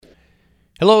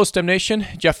Hello, STEM Nation.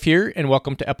 Jeff here, and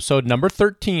welcome to episode number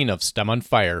 13 of STEM on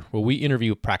Fire, where we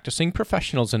interview practicing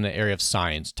professionals in the area of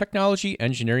science, technology,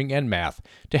 engineering, and math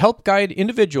to help guide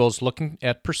individuals looking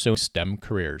at pursuing STEM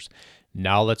careers.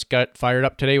 Now let's get fired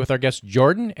up today with our guest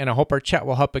Jordan, and I hope our chat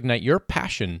will help ignite your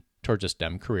passion towards a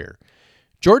STEM career.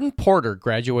 Jordan Porter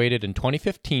graduated in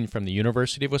 2015 from the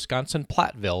University of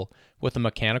Wisconsin-Platteville with a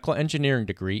mechanical engineering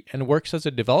degree and works as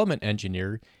a development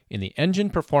engineer in the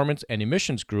Engine Performance and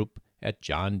Emissions Group at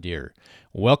John Deere.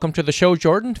 Welcome to the show,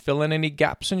 Jordan. Fill in any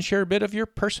gaps and share a bit of your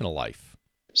personal life.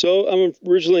 So I'm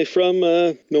originally from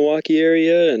Milwaukee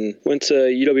area and went to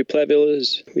UW-Platteville,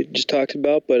 as we just talked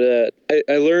about. But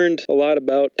I learned a lot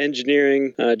about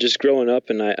engineering just growing up,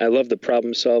 and I love the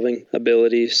problem-solving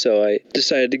ability. So I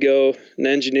decided to go in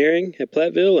engineering at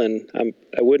Platteville, and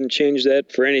I wouldn't change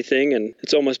that for anything. And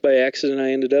it's almost by accident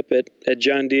I ended up at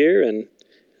John Deere, and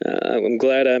I'm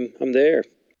glad I'm there.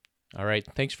 All right.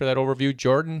 Thanks for that overview,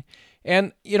 Jordan.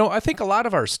 And, I think a lot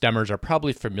of our STEMers are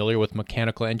probably familiar with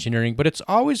mechanical engineering, but it's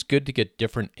always good to get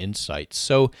different insights.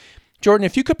 So, Jordan,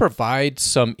 if you could provide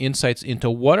some insights into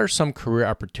what are some career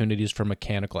opportunities for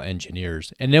mechanical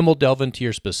engineers, and then we'll delve into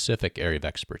your specific area of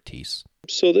expertise.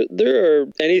 So there are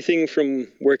anything from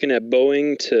working at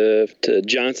Boeing to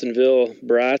Johnsonville,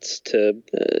 Bratz, to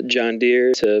John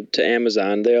Deere, to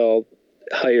Amazon. They all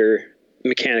hire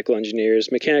mechanical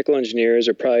engineers. Mechanical engineers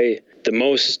are probably the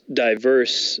most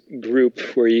diverse group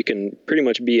where you can pretty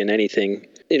much be in anything,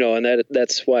 and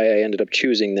that's why I ended up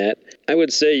choosing that. I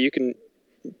would say you can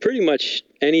pretty much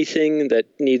anything that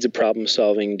needs a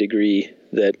problem-solving degree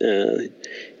that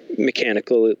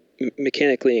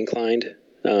mechanically inclined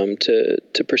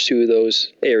to pursue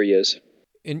those areas.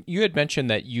 And you had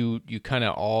mentioned that you kind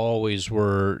of always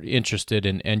were interested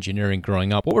in engineering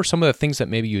growing up. What were some of the things that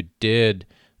maybe you did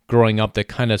growing up that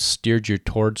kind of steered you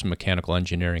towards mechanical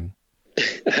engineering?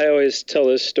 I always tell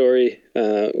this story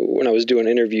when I was doing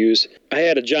interviews. I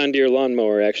had a John Deere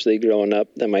lawnmower actually growing up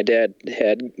that my dad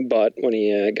had bought when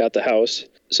he got the house.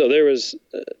 So there was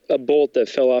a bolt that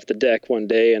fell off the deck one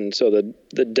day, and so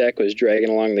the deck was dragging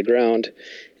along the ground.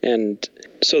 And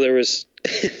so there was,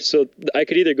 so I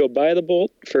could either go buy the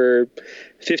bolt for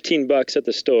 $15 at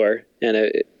the store,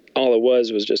 and all it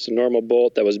was just a normal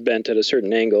bolt that was bent at a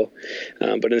certain angle.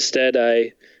 But instead,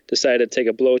 I decided to take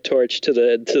a blowtorch to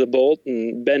the bolt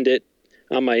and bend it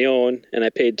on my own, and I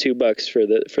paid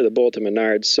 $2 for the bolt at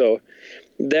Menards. So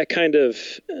that kind of,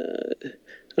 I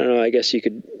don't know, I guess you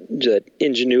could, that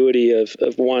ingenuity of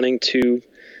wanting to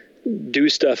do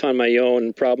stuff on my own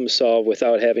and problem solve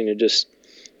without having to just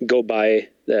go buy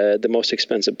the most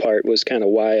expensive part was kind of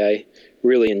why I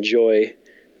really enjoy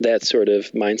that sort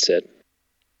of mindset.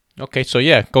 Okay, so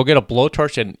yeah, go get a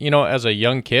blowtorch, and as a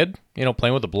young kid,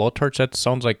 playing with a blowtorch, that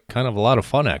sounds like kind of a lot of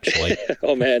fun, actually.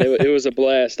 Oh man, it was a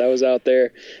blast. I was out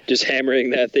there just hammering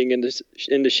that thing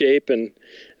into shape, and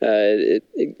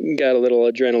it got a little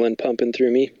adrenaline pumping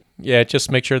through me. Yeah,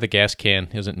 just make sure the gas can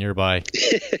isn't nearby.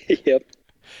 Yep.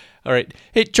 All right.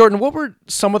 Hey, Jordan, what were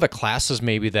some of the classes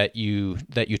maybe that you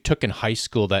took in high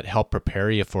school that helped prepare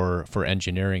you for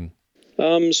engineering?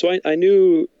 So I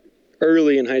knew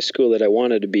early in high school that I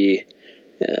wanted to be,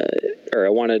 or I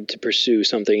wanted to pursue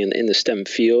something in the STEM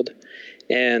field.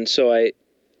 And so I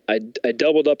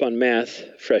doubled up on math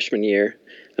freshman year.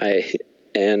 I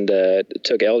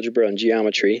took algebra and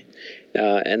geometry.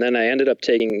 And then I ended up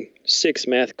taking 6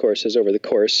 math courses over the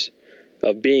course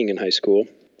of being in high school.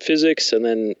 Physics and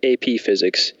then AP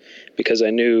physics, because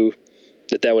I knew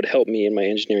that would help me in my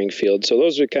engineering field. So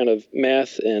those are kind of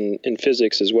math and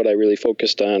physics is what I really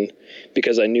focused on,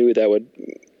 because I knew that would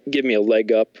give me a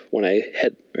leg up when I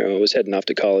was heading off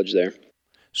to college there.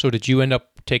 So did you end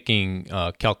up taking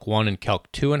Calc 1 and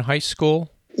Calc 2 in high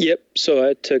school? Yep. So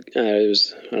I took, I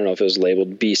don't know if it was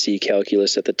labeled BC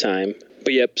calculus at the time,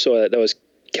 but yep. So that was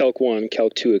Calc 1,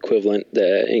 Calc 2 equivalent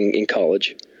in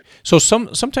college. So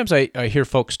sometimes I hear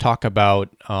folks talk about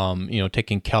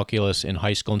taking calculus in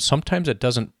high school, and sometimes it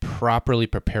doesn't properly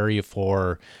prepare you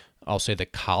for, I'll say, the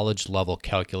college level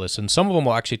calculus. And some of them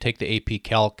will actually take the AP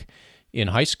Calc in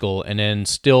high school and then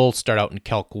still start out in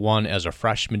Calc 1 as a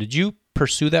freshman. Did you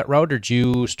pursue that route, or did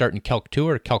you start in Calc 2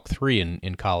 or Calc 3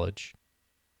 in college?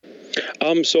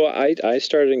 So I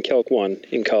started in Calc 1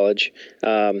 in college.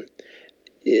 So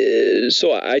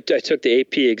I took the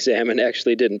AP exam and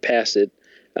actually didn't pass it.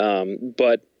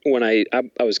 But when I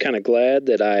was kind of glad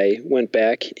that I went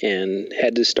back and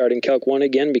had to start in Calc 1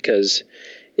 again, because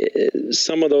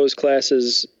some of those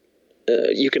classes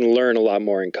you can learn a lot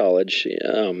more in college.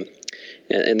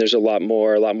 and there's a lot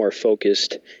more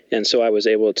focused. And so I was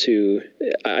able to,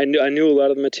 I knew a lot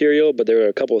of the material, but there were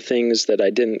a couple of things that I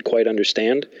didn't quite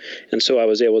understand. And so I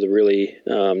was able to really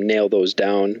nail those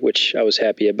down, which I was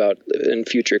happy about in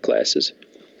future classes.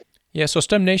 Yeah, so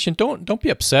STEM Nation, don't be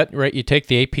upset, right? You take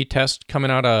the AP test coming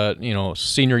out of,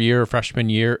 senior year or freshman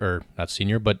year, or not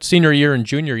senior, but senior year and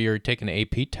junior year, you're taking an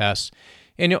AP test.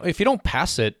 And if you don't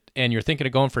pass it and you're thinking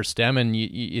of going for STEM and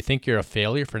you think you're a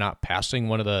failure for not passing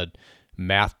one of the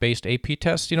math-based AP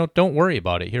tests, don't worry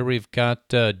about it. Here we've got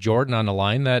Jordan on the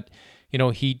line that,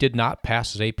 he did not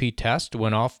pass his AP test,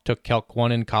 went off, took Calc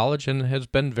 1 in college, and has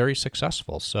been very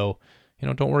successful. So,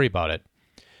 don't worry about it.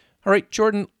 All right,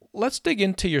 Jordan, let's dig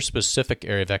into your specific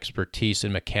area of expertise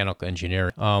in mechanical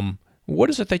engineering. What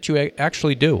is it that you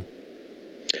actually do?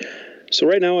 So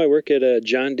right now I work at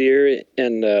John Deere,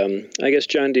 and I guess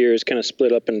John Deere is kind of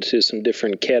split up into some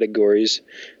different categories.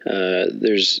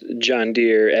 There's John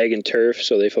Deere Ag and Turf,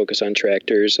 so they focus on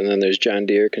tractors, and then there's John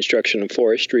Deere Construction and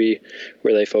Forestry,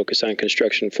 where they focus on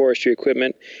construction and forestry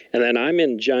equipment. And then I'm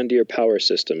in John Deere Power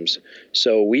Systems,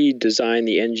 so we design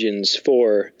the engines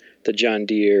for the John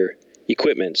Deere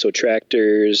equipment, so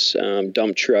tractors,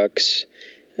 dump trucks,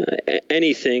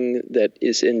 anything that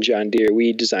is in John Deere,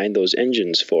 we design those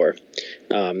engines for.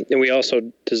 And we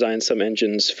also design some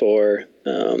engines for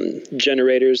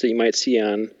generators that you might see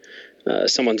on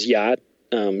someone's yacht.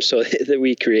 So that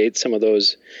we create some of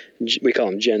those, we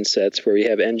call them gen sets, where we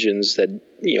have engines that,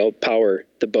 power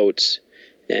the boats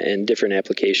and different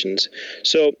applications.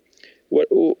 So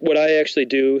what I actually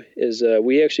do is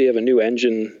we actually have a new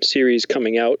engine series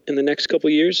coming out in the next couple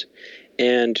of years.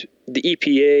 And the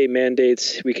EPA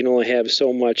mandates we can only have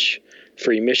so much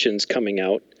for emissions coming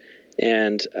out.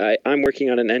 And I'm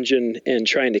working on an engine and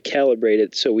trying to calibrate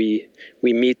it so we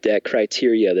meet that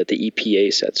criteria that the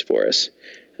EPA sets for us.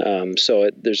 So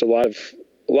there's a lot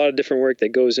of different work that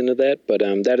goes into that, but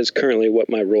that is currently what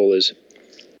my role is.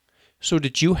 So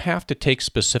did you have to take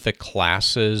specific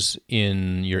classes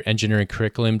in your engineering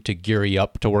curriculum to gear you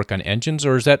up to work on engines,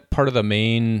 or is that part of the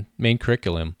main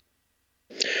curriculum?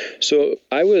 So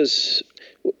I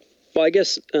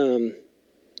guess an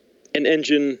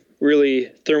engine,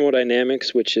 really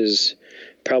thermodynamics, which is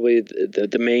probably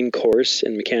the main course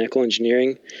in mechanical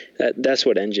engineering. That's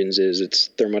what engines is. It's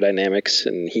thermodynamics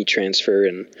and heat transfer.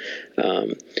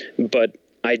 But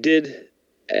I did,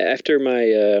 after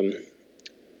my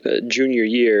junior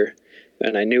year,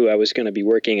 and I knew I was going to be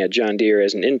working at John Deere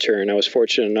as an intern. I was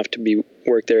fortunate enough to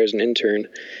work there as an intern.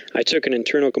 I took an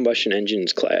internal combustion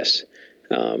engines class.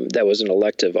 That was an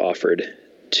elective offered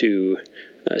to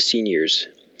seniors.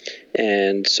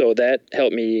 And so that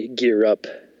helped me gear up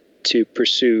to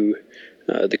pursue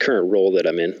the current role that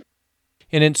I'm in.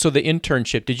 And then, so the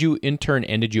internship, did you intern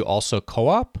and did you also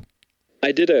co-op?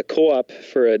 I did a co-op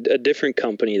for a different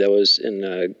company that was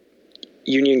in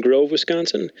Union Grove,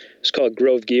 Wisconsin. It's called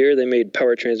Grove Gear. They made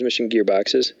power transmission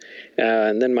gearboxes.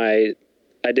 And then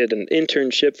I did an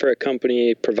internship for a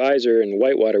company, Provisor, in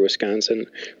Whitewater, Wisconsin,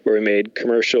 where we made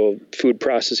commercial food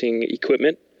processing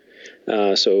equipment.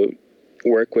 So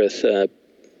work with the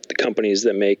companies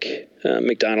that make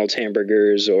McDonald's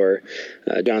hamburgers or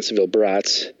Johnsonville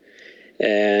brats.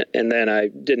 And then I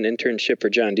did an internship for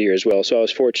John Deere as well. So I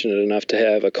was fortunate enough to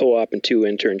have a co-op and 2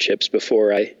 internships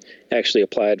before I actually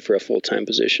applied for a full-time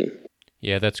position.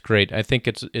 Yeah, that's great. I think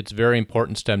it's very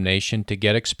important, STEM Nation, to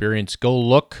get experience. Go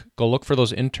look for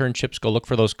those internships, go look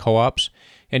for those co-ops.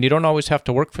 And you don't always have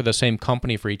to work for the same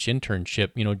company for each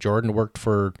internship. Jordan worked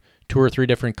for 2 or 3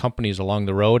 different companies along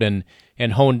the road and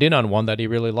honed in on one that he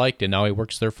really liked, and now he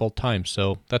works there full time.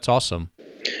 So that's awesome.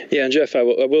 Yeah, and Jeff, I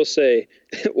will say,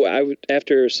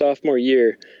 after sophomore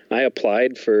year, I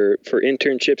applied for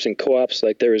internships and co-ops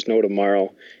like there was no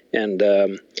tomorrow, and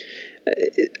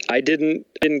I didn't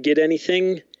get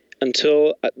anything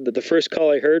until the first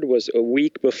call I heard was a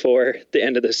week before the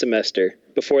end of the semester,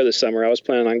 before the summer. I was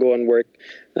planning on going work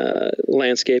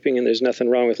landscaping, and there's nothing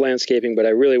wrong with landscaping, but I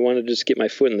really wanted to just get my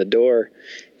foot in the door.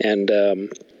 And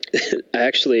I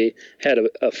actually had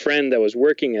a friend that was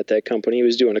working at that company. He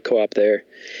was doing a co-op there,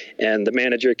 and the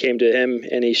manager came to him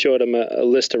and he showed him a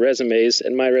list of resumes,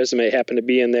 and my resume happened to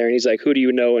be in there, and he's like, "Who do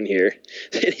you know in here?"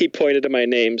 And he pointed to my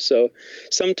name. So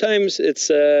sometimes it's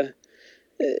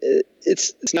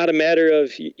not a matter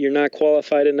of you're not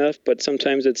qualified enough, but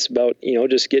sometimes it's about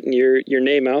just getting your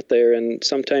name out there, and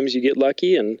sometimes you get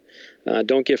lucky. And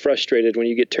don't get frustrated when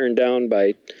you get turned down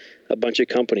by a bunch of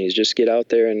companies. Just get out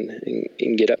there and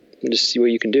get up and just see what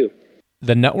you can do.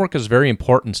 The network is very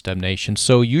important, STEM Nation,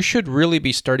 so you should really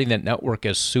be starting that network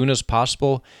as soon as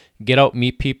possible. Get out,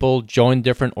 meet people, join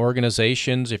different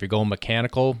organizations. If you're going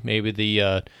mechanical, maybe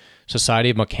the Society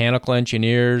of Mechanical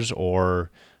Engineers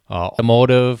or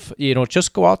automotive,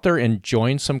 just go out there and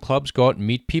join some clubs, go out and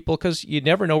meet people, because you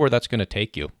never know where that's going to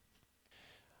take you.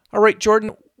 All right,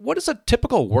 Jordan, what does a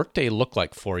typical workday look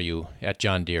like for you at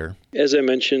John Deere? As I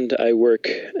mentioned, I work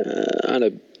on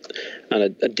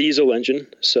a diesel engine,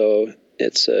 so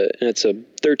it's a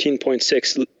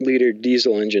 13.6 liter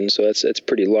diesel engine, so it's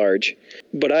pretty large.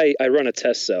 But I run a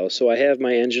test cell, so I have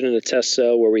my engine in a test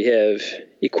cell where we have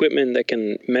equipment that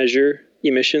can measure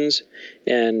emissions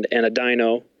and a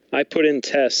dyno. I put in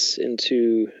tests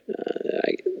into,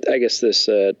 I guess, this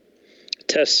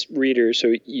test reader,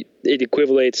 so it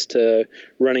equivalates to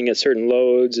running at certain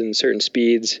loads and certain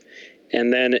speeds,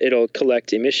 and then it'll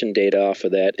collect emission data off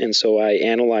of that. And so I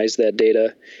analyze that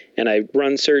data, and I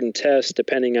run certain tests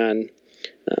depending on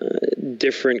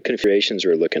different configurations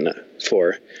we're looking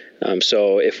for.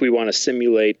 So if we want to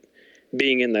simulate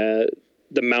being in the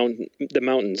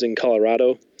mountains in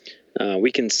Colorado,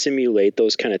 we can simulate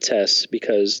those kind of tests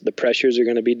because the pressures are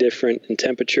going to be different and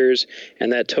temperatures,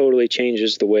 and that totally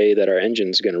changes the way that our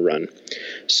engine's going to run.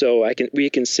 So we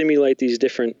can simulate these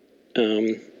different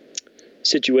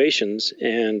situations,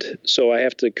 and so I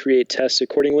have to create tests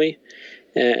accordingly,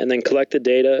 and then collect the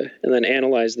data, and then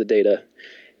analyze the data.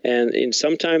 And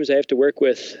sometimes I have to work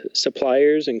with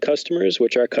suppliers and customers,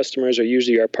 which our customers are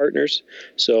usually our partners.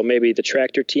 So maybe the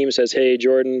tractor team says, "Hey,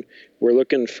 Jordan, we're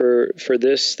looking for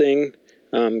this thing.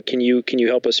 Can you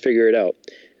help us figure it out?"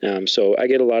 So I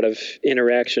get a lot of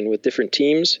interaction with different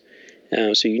teams.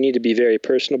 So you need to be very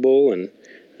personable, and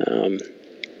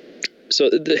so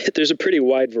there's a pretty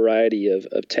wide variety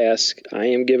of tasks I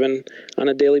am given on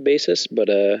a daily basis. But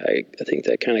I think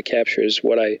that kind of captures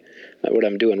what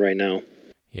I'm doing right now.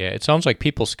 Yeah, it sounds like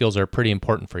people skills are pretty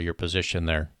important for your position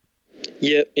there.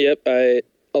 Yep. A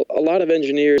lot of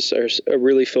engineers are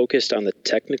really focused on the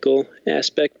technical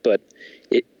aspect, but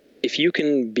if you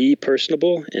can be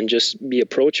personable and just be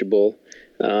approachable,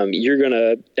 you're going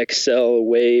to excel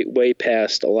way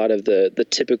past a lot of the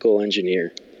typical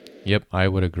engineer. Yep, I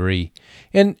would agree.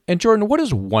 And Jordan, what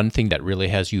is one thing that really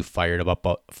has you fired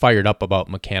up about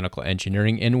mechanical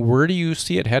engineering, and where do you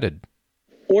see it headed?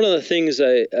 One of the things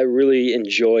I really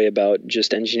enjoy about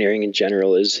just engineering in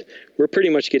general is we're pretty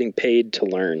much getting paid to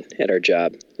learn at our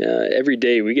job. Every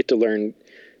day we get to learn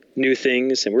new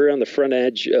things, and we're on the front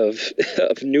edge of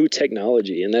new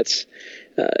technology, and it's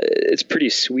pretty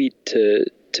sweet to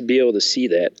be able to see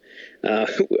that.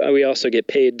 We also get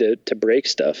paid to break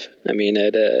stuff. I mean,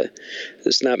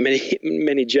 there's not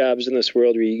many jobs in this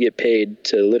world where you get paid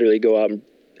to literally go out and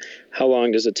how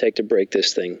long does it take to break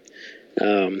this thing?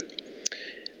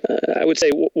 I would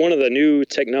say one of the new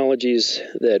technologies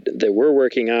that we're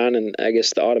working on, and I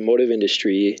guess the automotive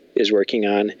industry is working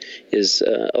on, is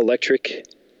electric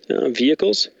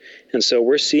vehicles. And so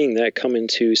we're seeing that come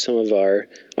into some of our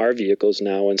vehicles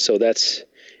now. And so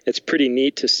it's pretty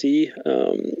neat to see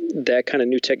that kind of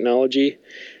new technology.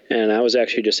 And I was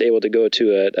actually just able to go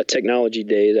to a technology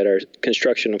day at our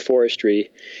construction and forestry,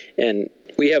 and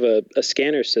we have a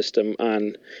scanner system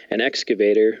on an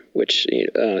excavator which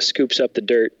scoops up the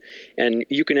dirt, and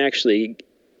you can actually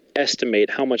estimate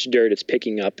how much dirt it's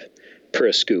picking up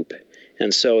per scoop.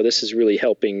 And so this is really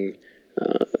helping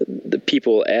the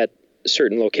people at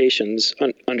certain locations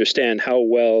understand how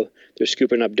well they're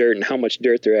scooping up dirt and how much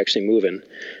dirt they're actually moving.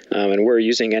 And we're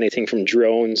using anything from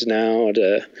drones now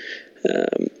to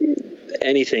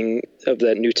anything of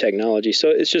that new technology. So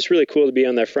it's just really cool to be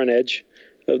on that front edge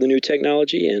of the new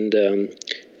technology and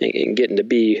getting to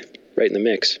be right in the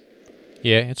mix.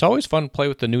 Yeah, it's always fun to play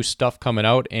with the new stuff coming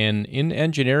out, and in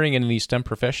engineering and in these STEM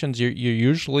professions, you're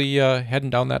usually heading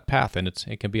down that path, and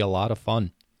it can be a lot of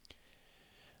fun.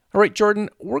 All right, Jordan,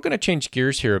 we're going to change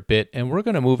gears here a bit, and we're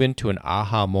going to move into an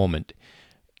aha moment.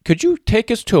 Could you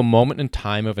take us to a moment in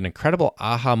time of an incredible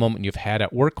aha moment you've had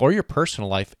at work or your personal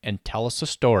life, and tell us a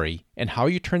story and how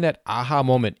you turned that aha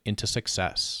moment into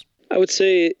success? I would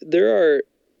say there are,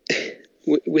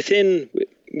 within,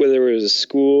 whether it was a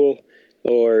school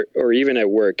or even at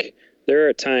work, there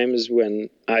are times when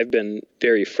I've been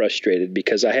very frustrated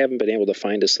because I haven't been able to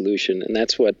find a solution, and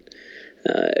that's what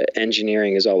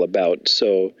engineering is all about.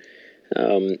 So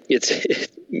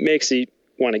it makes you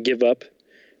want to give up,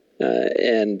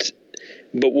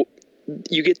 but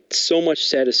you get so much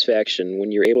satisfaction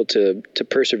when you're able to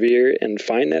persevere and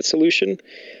find that solution.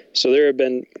 So there have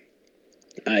been,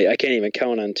 I can't even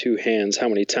count on two hands how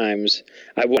many times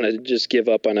I wanted to just give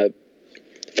up on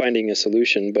finding a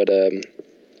solution, but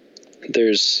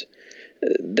there's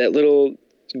that little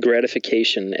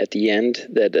gratification at the end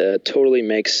that totally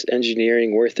makes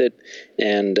engineering worth it.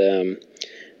 And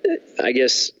I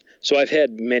guess So I've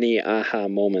had many aha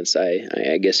moments,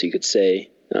 I guess you could say.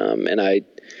 And I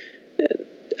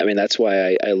mean, that's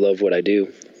why I love what I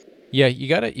do. Yeah, you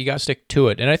gotta stick to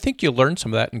it, and I think you learn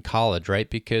some of that in college, right?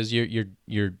 Because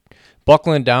you're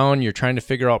buckling down, you're trying to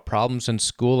figure out problems in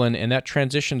school, and that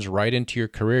transitions right into your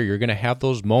career. You're gonna have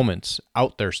those moments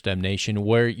out there, STEM Nation,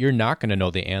 where you're not gonna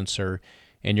know the answer,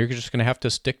 and you're just gonna have to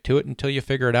stick to it until you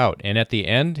figure it out. And at the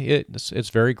end, it's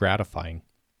very gratifying.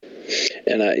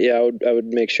 And I would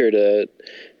make sure to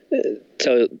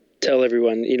tell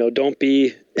everyone, don't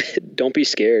be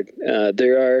scared.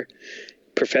 There are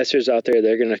professors out there that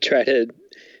are going to try to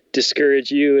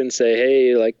discourage you and say,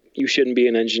 hey, like, you shouldn't be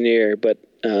an engineer. But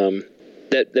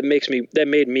that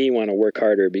made me want to work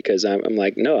harder, because I'm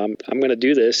like, no, I'm going to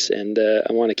do this, and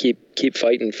I want to keep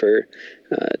fighting for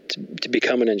to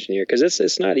become an engineer, because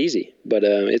it's not easy, but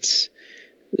there's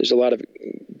a lot of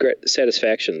great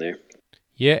satisfaction there.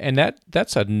 Yeah, and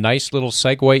that's a nice little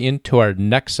segue into our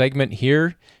next segment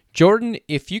here. Jordan,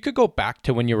 if you could go back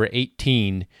to when you were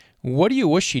 18, what do you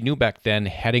wish you knew back then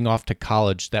heading off to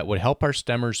college that would help our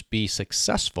STEMers be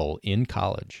successful in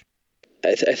college?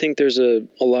 I think there's a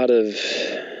lot of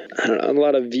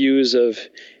views of,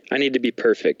 I need to be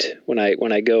perfect when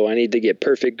I go. I need to get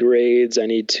perfect grades. I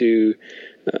need to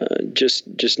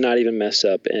just not even mess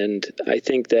up. And I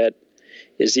think that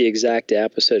is the exact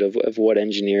opposite of what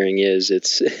engineering is.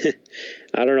 It's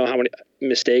I don't know how many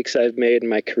mistakes I've made in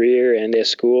my career and at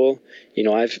school.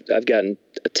 I've gotten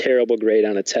a terrible grade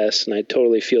on a test, and I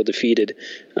totally feel defeated.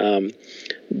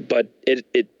 But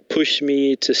it pushed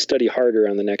me to study harder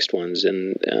on the next ones.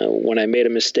 And when I made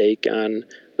a mistake on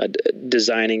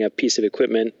designing a piece of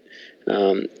equipment,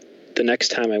 the next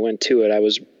time I went to it, I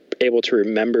was able to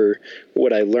remember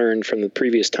what I learned from the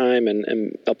previous time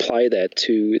and apply that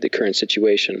to the current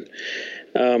situation.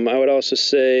 I would also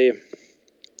say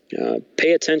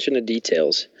pay attention to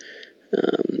details.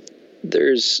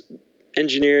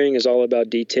 Engineering is all about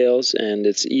details, and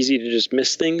it's easy to just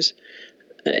miss things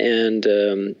and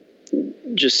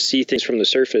just see things from the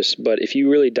surface. But if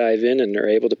you really dive in and are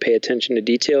able to pay attention to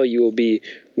detail, you will be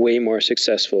way more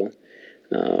successful.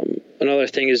 Another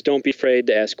thing is, don't be afraid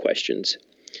to ask questions.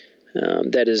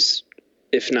 That is,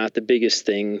 if not the biggest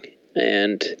thing.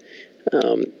 And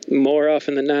more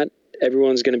often than not,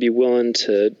 everyone's going to be willing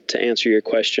to answer your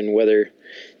question, whether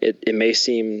it may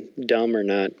seem dumb or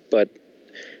not. But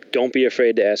don't be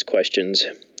afraid to ask questions.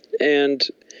 And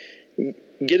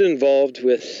get involved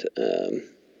with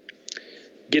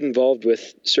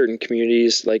certain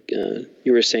communities, like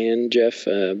you were saying, Jeff,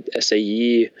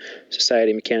 SAE,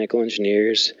 Society of Mechanical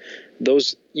Engineers.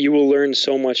 Those, you will learn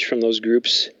so much from those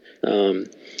groups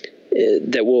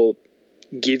that will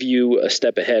give you a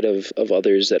step ahead of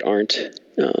others that aren't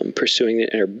pursuing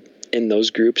it or in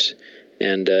those groups.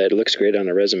 And it looks great on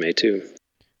a resume too.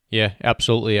 Yeah,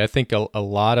 absolutely. I think a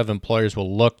lot of employers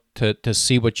will look to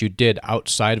see what you did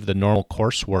outside of the normal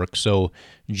coursework. So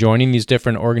joining these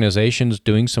different organizations,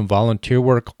 doing some volunteer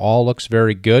work, all looks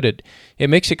very good. It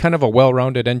makes you kind of a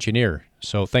well-rounded engineer.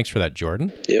 So thanks for that,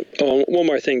 Jordan. Yep. Oh, one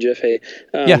more thing, Jeff. Hey,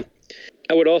 yeah.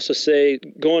 I would also say,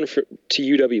 going to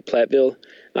UW Platteville,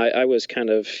 I was kind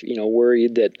of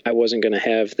worried that I wasn't going to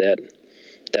have that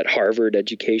Harvard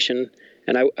education.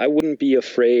 And I wouldn't be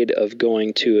afraid of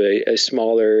going to a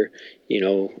smaller,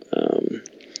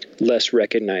 less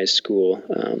recognized school.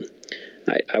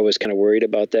 I was kind of worried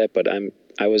about that, but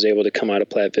I was able to come out of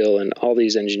Platteville, and all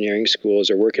these engineering schools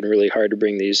are working really hard to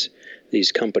bring these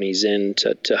companies in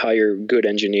to hire good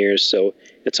engineers. So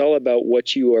it's all about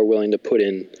what you are willing to put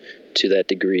in to that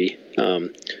degree.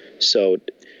 So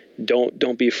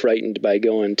don't be frightened by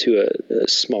going to a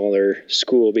smaller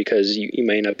school, because you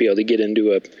may not be able to get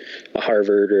into a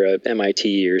Harvard or a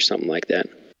MIT or something like that.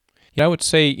 Yeah, I would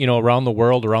say, around the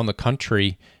world, around the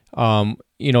country,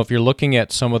 if you're looking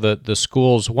at some of the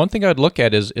schools, one thing I'd look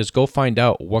at is go find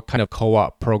out what kind of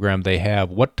co-op program they have,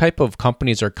 what type of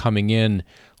companies are coming in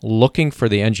looking for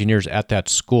the engineers at that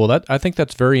school. I think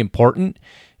that's very important.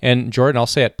 And Jordan, I'll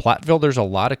say at Platteville, there's a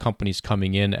lot of companies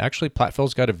coming in. Actually,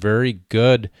 Platteville's got a very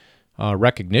good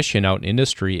recognition out in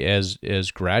industry as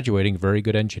graduating very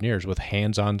good engineers with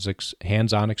hands-on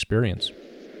experience.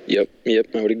 Yep,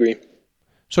 I would agree.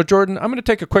 So Jordan, I'm going to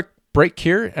take a quick break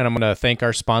here, and I'm going to thank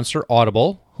our sponsor,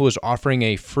 Audible, who is offering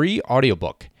a free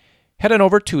audiobook. Head on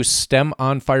over to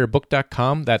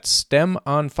STEMOnFireBook.com. That's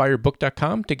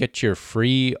STEMOnFireBook.com to get your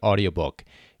free audiobook.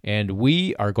 And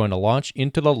we are going to launch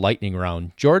into the lightning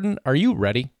round. Jordan, are you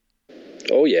ready?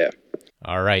 Oh, yeah.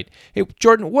 All right. Hey,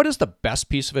 Jordan, what is the best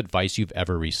piece of advice you've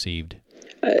ever received?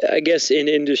 I guess in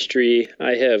industry,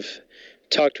 I have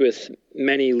talked with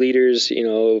many leaders,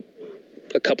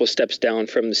 a couple steps down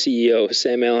from the CEO,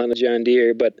 Sam Allen of John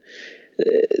Deere, but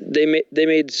they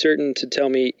made certain to tell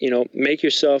me, make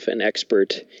yourself an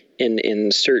expert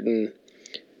in certain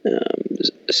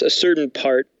a certain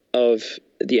part of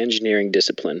the engineering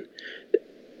discipline.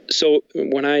 So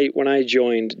when I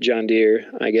joined John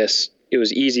Deere, I guess it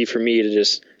was easy for me to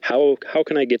just how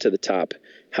can I get to the top?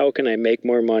 How can I make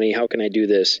more money? How can I do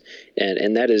this?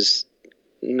 And that is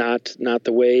not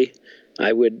the way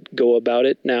I would go about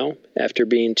it now after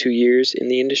being 2 years in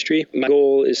the industry. My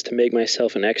goal is to make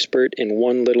myself an expert in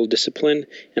one little discipline,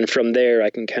 and from there I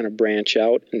can kind of branch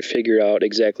out and figure out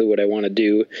exactly what I want to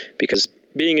do, because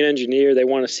being an engineer, they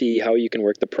want to see how you can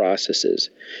work the processes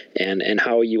and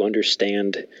how you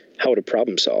understand how to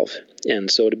problem solve. And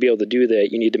so to be able to do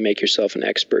that, you need to make yourself an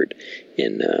expert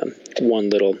in one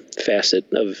little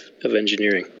facet of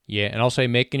engineering. Yeah, and I'll say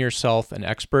making yourself an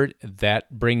expert,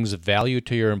 that brings value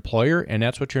to your employer, and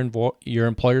that's what your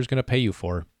employer is going to pay you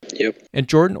for. Yep. And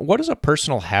Jordan, what is a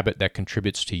personal habit that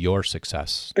contributes to your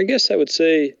success? I guess I would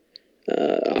say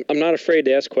I'm not afraid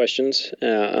to ask questions.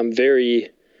 I'm very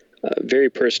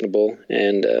personable,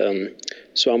 and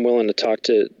so I'm willing to talk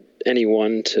to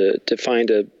anyone to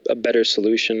find a better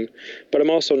solution. But I'm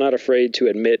also not afraid to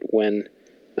admit when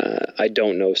I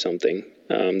don't know something.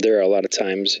 There are a lot of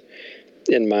times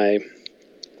in my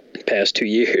past 2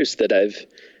 years that I've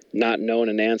not known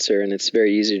an answer, and it's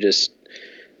very easy to just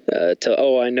tell,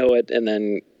 oh, I know it, and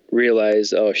then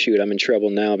realize, oh, shoot, I'm in trouble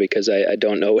now because I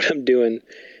don't know what I'm doing.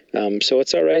 So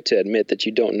it's all right to admit that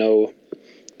you don't know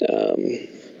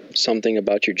something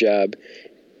about your job.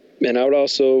 And I would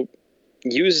also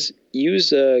use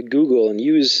Google and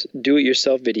use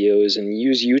do-it-yourself videos and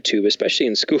use YouTube, especially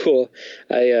in school.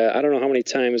 I don't know how many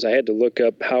times I had to look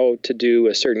up how to do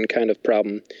a certain kind of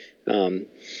problem.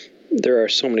 There are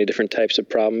so many different types of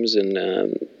problems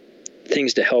and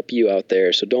things to help you out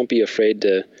there. So don't be afraid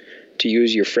to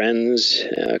use your friends,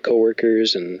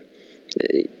 coworkers, and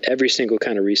every single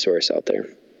kind of resource out there.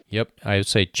 Yep, I would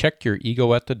say check your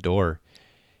ego at the door.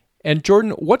 And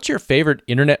Jordan, what's your favorite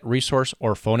internet resource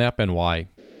or phone app and why?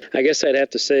 I guess I'd have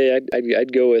to say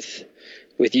I'd go with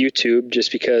YouTube,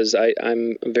 just because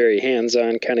I'm a very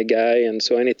hands-on kind of guy, and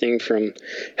so anything from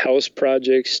house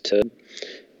projects to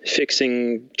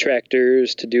fixing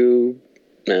tractors to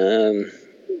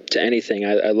anything.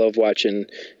 I love watching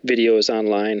videos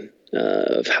online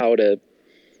of how to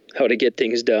get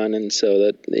things done, and so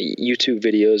that the YouTube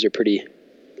videos are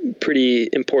pretty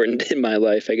important in my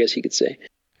life, I guess you could say.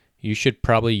 You should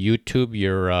probably YouTube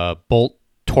your bolt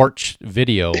torch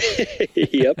video.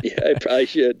 Yep, yeah, I probably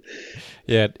should.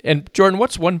 Yeah, and Jordan,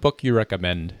 what's one book you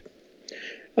recommend?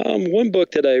 One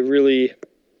book that I really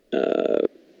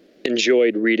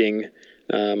enjoyed reading,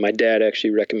 my dad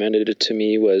actually recommended it to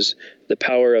me, was The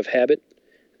Power of Habit.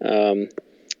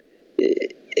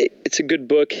 It's a good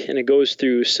book, and it goes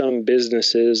through some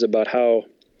businesses about how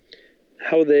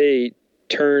they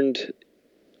turned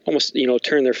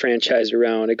their franchise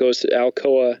around. It goes to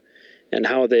Alcoa and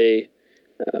how they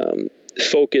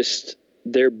focused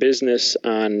their business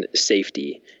on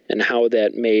safety and how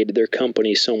that made their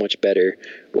company so much better,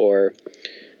 or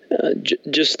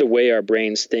just the way our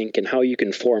brains think and how you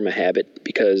can form a habit,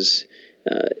 because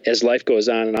as life goes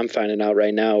on, and I'm finding out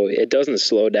right now, it doesn't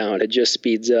slow down, it just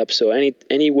speeds up. So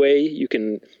any way you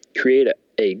can create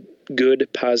a good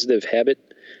positive habit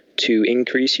to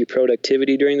increase your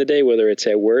productivity during the day, whether it's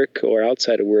at work or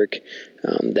outside of work,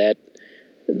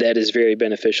 that is very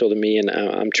beneficial to me, and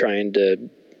I'm trying to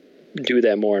do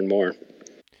that more and more.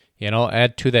 And I'll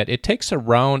add to that, it takes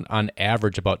around, on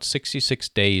average, about 66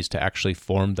 days to actually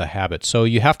form the habit. So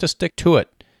you have to stick to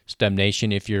it, STEM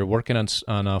Nation, if you're working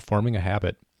on forming a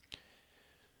habit.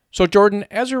 So Jordan,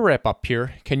 as we wrap up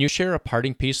here, can you share a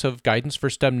parting piece of guidance for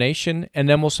STEM Nation, and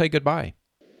then we'll say goodbye?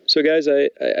 So guys,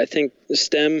 I think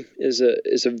STEM is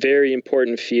a very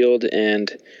important field, and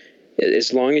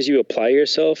as long as you apply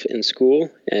yourself in school,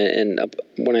 and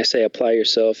when I say apply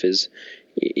yourself is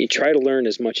you try to learn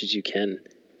as much as you can.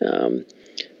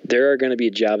 There are going to be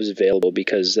jobs available,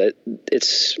 because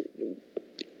it's,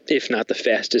 if not the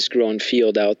fastest growing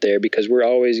field out there, because we're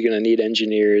always going to need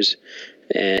engineers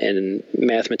and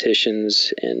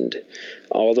mathematicians and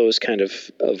all those kind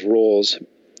of roles.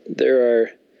 There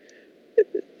are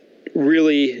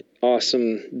really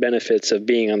awesome benefits of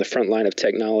being on the front line of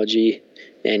technology,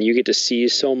 and you get to see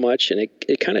so much, and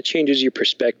it kind of changes your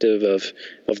perspective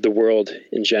of the world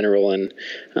in general. And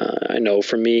I know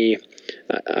for me,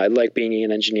 I like being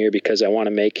an engineer because I want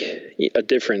to make a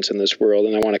difference in this world,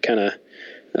 and I want to kind of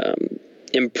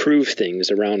improve things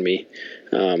around me,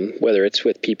 whether it's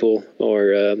with people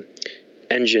or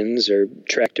engines or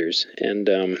tractors. And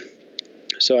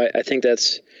So I think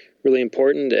that's really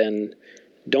important, and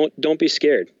don't be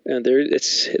scared. And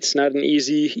it's not an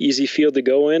easy field to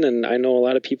go in, and I know a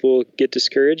lot of people get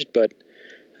discouraged, but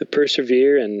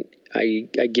persevere, and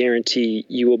I guarantee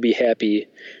you will be happy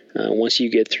once you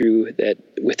get through that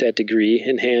with that degree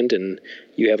in hand, and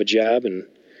you have a job, and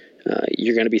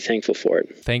you're going to be thankful for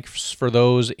it. Thanks for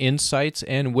those insights,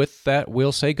 and with that,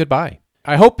 we'll say goodbye.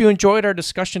 I hope you enjoyed our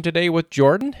discussion today with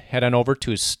Jordan. Head on over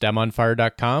to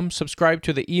STEMonfire.com, subscribe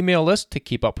to the email list to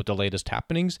keep up with the latest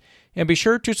happenings, and be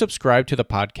sure to subscribe to the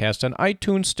podcast on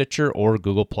iTunes, Stitcher, or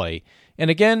Google Play. And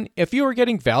again, if you are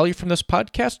getting value from this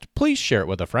podcast, please share it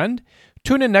with a friend.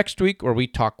 Tune in next week where we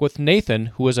talk with Nathan,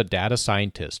 who is a data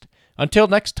scientist. Until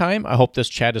next time, I hope this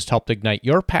chat has helped ignite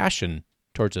your passion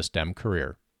towards a STEM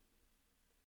career.